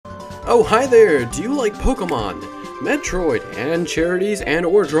Oh, hi there! Do you like Pokemon, Metroid, and charities and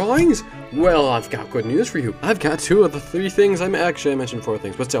or drawings? Well, I've got good news for you. I've got two of the three things. I mentioned four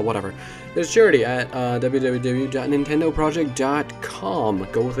things, but still, whatever. There's charity at www.nintendoproject.com.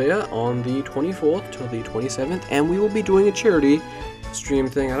 Go there on the 24th till the 27th, and we will be doing a charity stream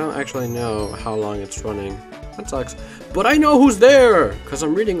thing. I don't actually know how long it's running. That sucks. But I know who's there, because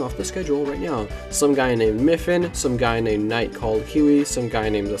I'm reading off the schedule right now. Some guy named Miffin, some guy named Knight called Huey, some guy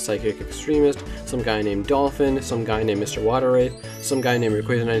named the Psychic Extremist, some guy named Dolphin, some guy named Mr. Water Wraith, some guy named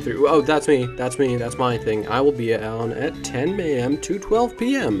Rayquaza93. Oh, that's me, that's my thing. I will be on at 10 a.m. to 12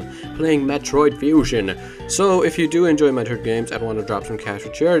 p.m. playing Metroid Fusion. So if you do enjoy Metroid games and want to drop some cash for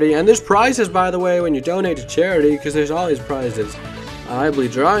charity, and there's prizes, by the way, when you donate to charity, because there's always prizes. I'll be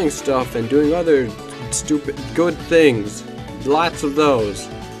drawing stuff and doing other stupid good things, lots of those.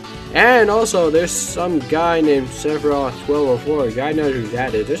 And also there's some guy named Sephiroth1204. God knows who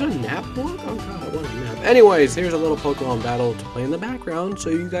that is. There's a nap one? Oh god, I want a nap. Anyways, here's a little Pokemon battle to play in the background so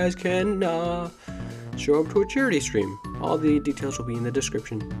you guys can show up to a charity stream. All the details will be in the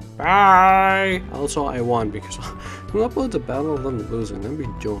description. Bye. Also, I won because who uploads a battle of them losing? That'd be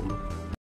dumb.